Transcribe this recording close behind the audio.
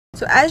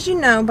So as you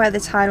know by the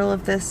title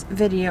of this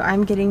video,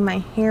 I'm getting my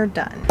hair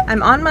done.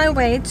 I'm on my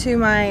way to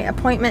my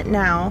appointment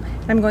now.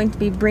 I'm going to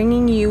be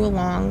bringing you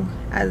along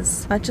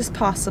as much as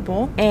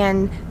possible,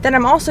 and then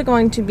I'm also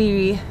going to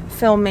be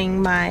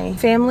filming my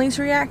family's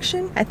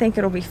reaction. I think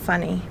it'll be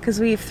funny because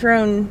we've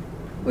thrown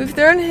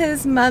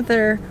his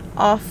mother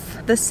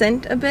off the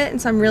scent a bit,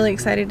 and so I'm really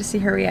excited to see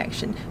her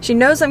reaction. She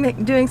knows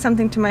I'm doing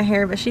something to my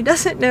hair, but she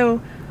doesn't know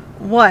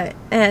what,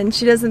 and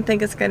she doesn't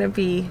think it's going to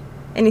be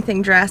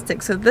anything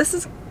drastic. So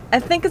I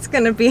think it's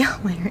going to be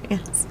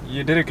hilarious.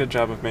 You did a good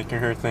job of making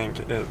her think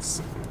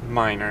it's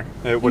minor.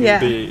 It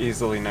wouldn't be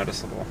easily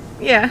noticeable.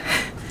 Yeah.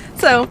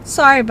 So,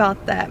 sorry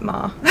about that,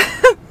 Ma.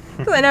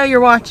 Because I know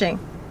you're watching.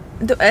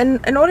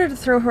 In order to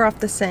throw her off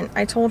the scent,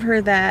 I told her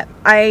that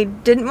I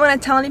didn't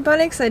want to tell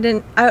anybody because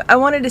I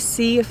wanted to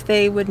see if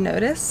they would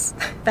notice.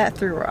 That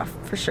threw her off,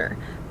 for sure.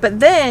 But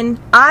then,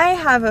 I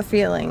have a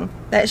feeling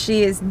that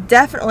she is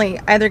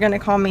definitely either going to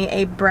call me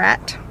a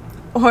brat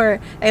or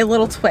a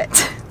little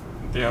twit.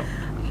 Yep.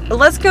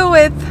 Let's go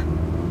with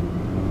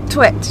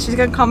twit. She's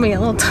going to call me a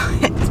little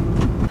twit.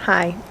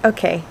 Hi.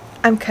 Okay.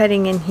 I'm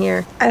cutting in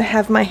here. I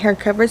have my hair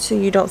covered so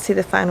you don't see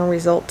the final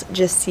result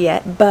just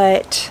yet,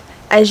 but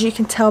as you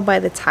can tell by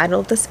the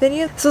title of this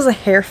video, this was a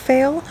hair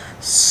fail,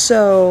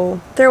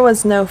 so there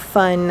was no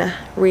fun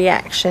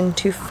reaction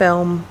to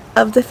film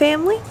of the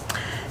family.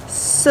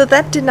 So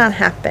that did not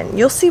happen.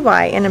 You'll see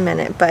why in a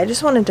minute, but I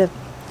just wanted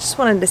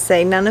to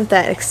say none of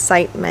that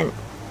excitement,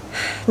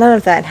 none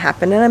of that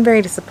happened, and I'm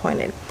very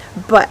disappointed.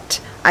 But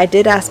I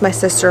did ask my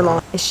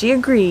sister-in-law, and she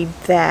agreed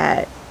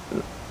that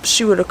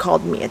she would have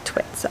called me a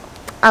twit, so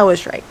I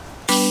was right.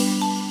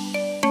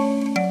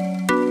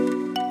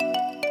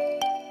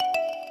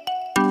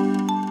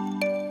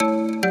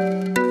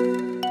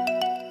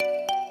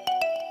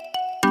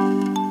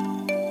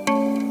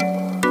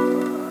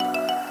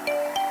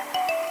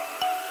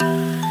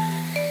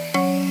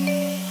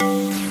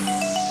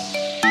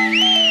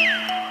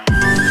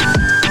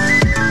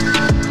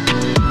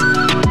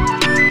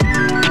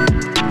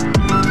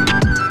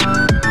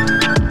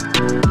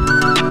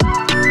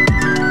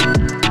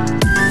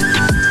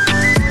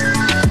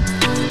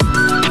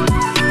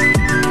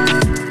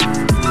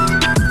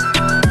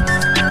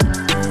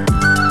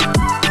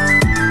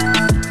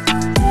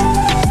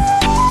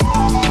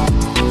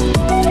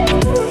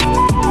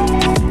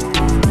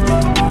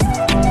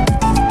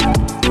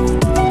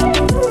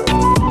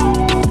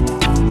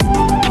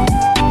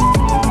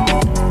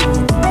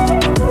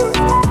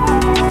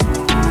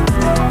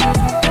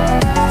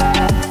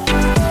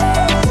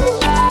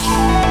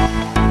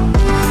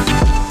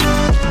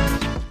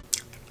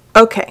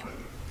 Okay,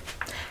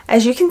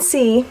 as you can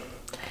see,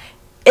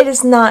 it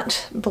is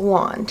not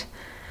blonde.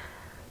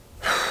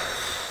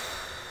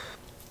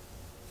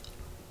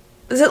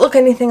 Does it look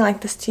anything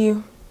like this to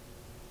you?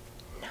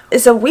 No.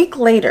 It's a week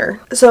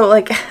later, so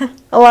like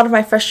a lot of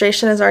my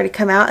frustration has already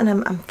come out, and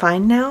I'm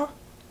fine now.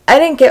 I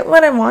didn't get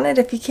what I wanted,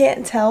 if you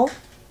can't tell.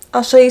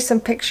 I'll show you some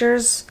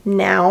pictures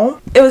now.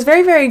 It was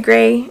very, very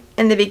gray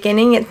in the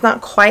beginning. It's not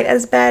quite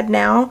as bad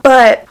now,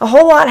 but a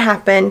whole lot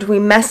happened. We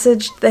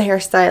messaged the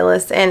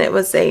hairstylist, and it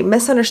was a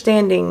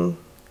misunderstanding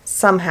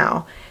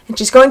somehow. And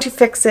she's going to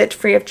fix it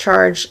free of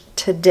charge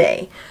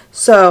today.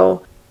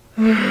 So,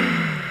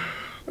 I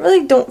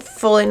really don't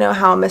fully know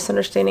how a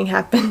misunderstanding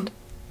happened.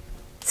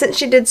 Since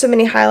she did so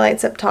many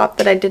highlights up top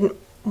that I didn't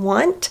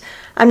want,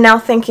 I'm now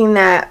thinking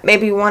that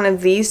maybe one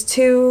of these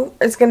two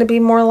is going to be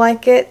more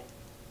like it.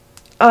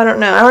 Oh, I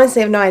don't know. I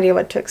honestly have no idea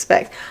what to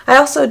expect. I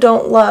also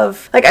don't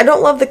love, I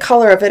don't love the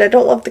color of it. I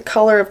don't love the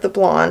color of the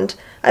blonde.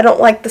 I don't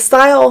like the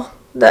style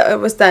that it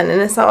was done,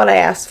 and it's not what I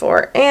asked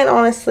for. And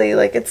honestly,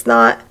 it's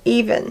not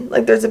even.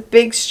 There's a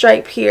big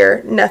stripe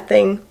here,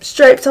 nothing.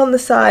 Stripes on the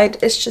side.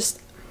 It's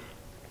just,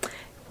 it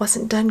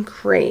wasn't done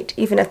great,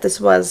 even if this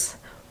was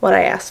what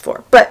I asked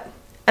for. But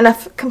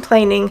enough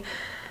complaining.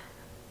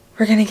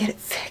 We're gonna get it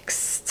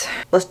fixed.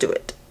 Let's do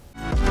it.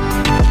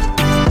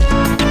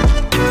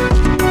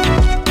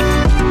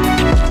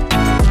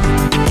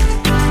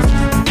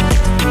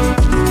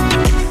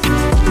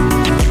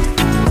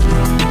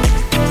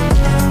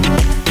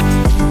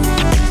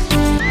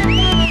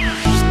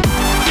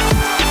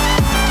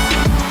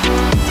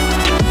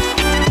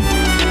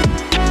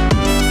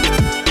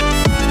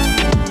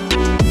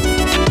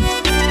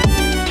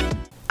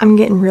 I'm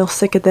getting real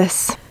sick of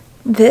this.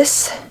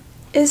 This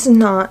is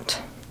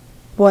not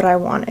what I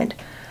wanted.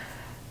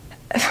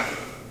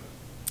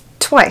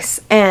 Twice,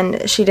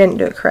 and she didn't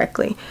do it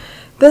correctly.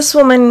 This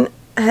woman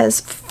has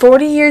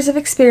 40 years of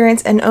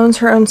experience and owns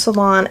her own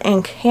salon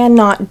and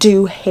cannot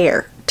do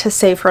hair to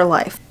save her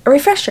life. A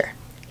refresher.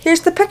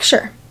 Here's the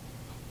picture.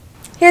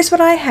 Here's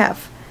what I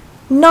have.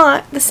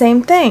 Not the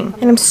same thing,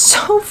 and I'm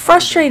so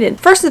frustrated.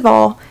 First of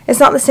all,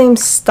 it's not the same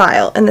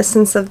style in the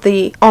sense of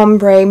the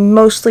ombre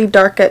mostly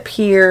dark up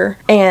here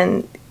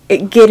and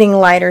it getting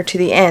lighter to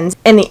the ends,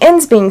 and the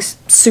ends being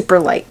super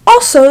light.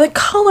 Also, the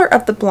color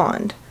of the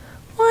blonde.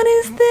 What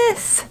is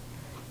this?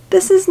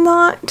 This is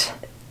not,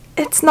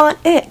 it's not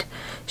it.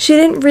 She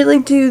didn't really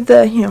do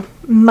the, you know,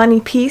 money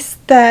piece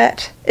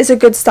that is a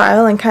good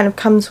style and kind of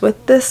comes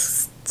with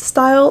this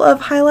style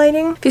of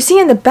highlighting. If you see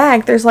in the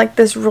back, there's like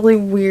this really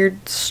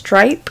weird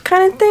stripe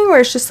kind of thing where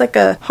it's just like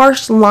a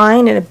harsh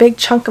line and a big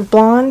chunk of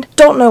blonde.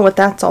 Don't know what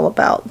that's all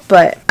about,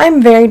 but I'm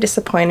very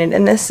disappointed,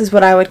 and this is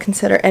what I would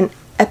consider an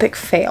epic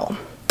fail.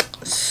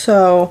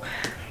 So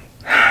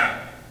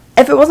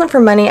if it wasn't for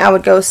money, I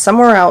would go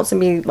somewhere else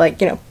and be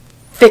like, you know,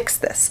 fix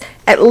this.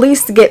 At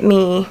least get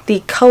me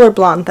the color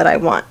blonde that I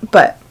want,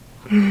 but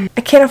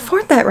I can't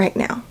afford that right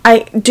now. I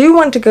do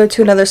want to go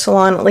to another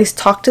salon, at least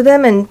talk to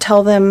them and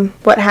tell them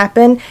what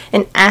happened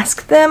and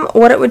ask them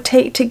what it would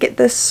take to get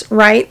this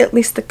right, at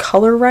least the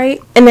color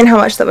right, and then how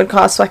much that would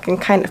cost so I can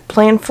kind of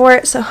plan for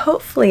it. So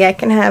hopefully I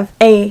can have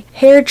a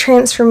hair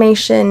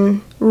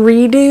transformation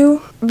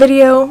redo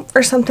video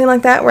or something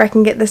like that where I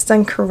can get this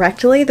done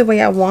correctly the way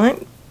I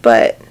want,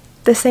 but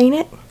this ain't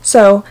it.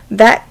 So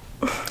that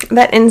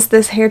ends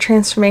this hair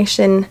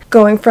transformation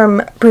going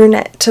from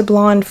brunette to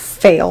blonde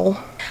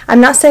fail. I'm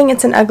not saying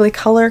it's an ugly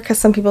color because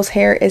some people's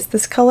hair is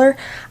this color.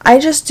 I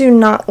just do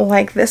not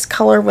like this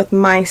color with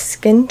my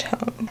skin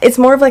tone. It's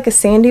more of like a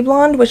sandy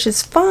blonde, which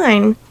is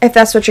fine if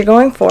that's what you're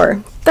going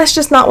for. That's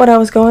just not what I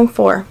was going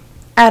for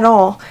at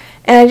all.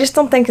 And I just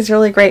don't think it's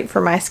really great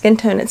for my skin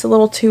tone. It's a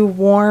little too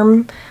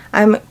warm.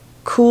 I'm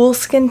cool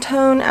skin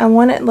tone. I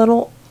wanted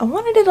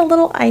it a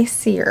little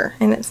icier,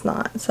 and it's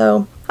not.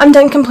 So I'm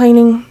done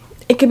complaining.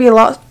 It could be a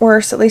lot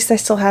worse. At least I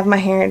still have my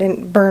hair. It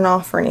didn't burn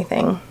off or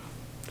anything.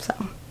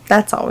 So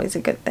that's always a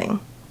good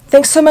thing.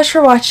 Thanks so much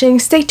for watching.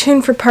 Stay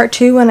tuned for part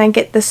 2 when I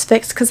get this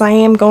fixed, because I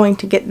am going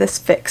to get this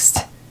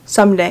fixed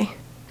someday.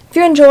 If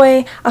you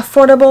enjoy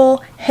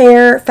affordable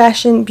hair,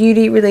 fashion,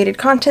 beauty related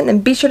content, then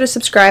be sure to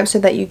subscribe so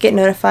that you get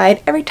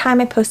notified every time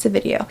I post a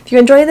video. If you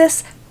enjoy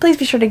this, please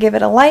be sure to give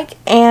it a like,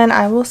 and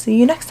I will see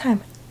you next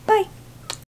time.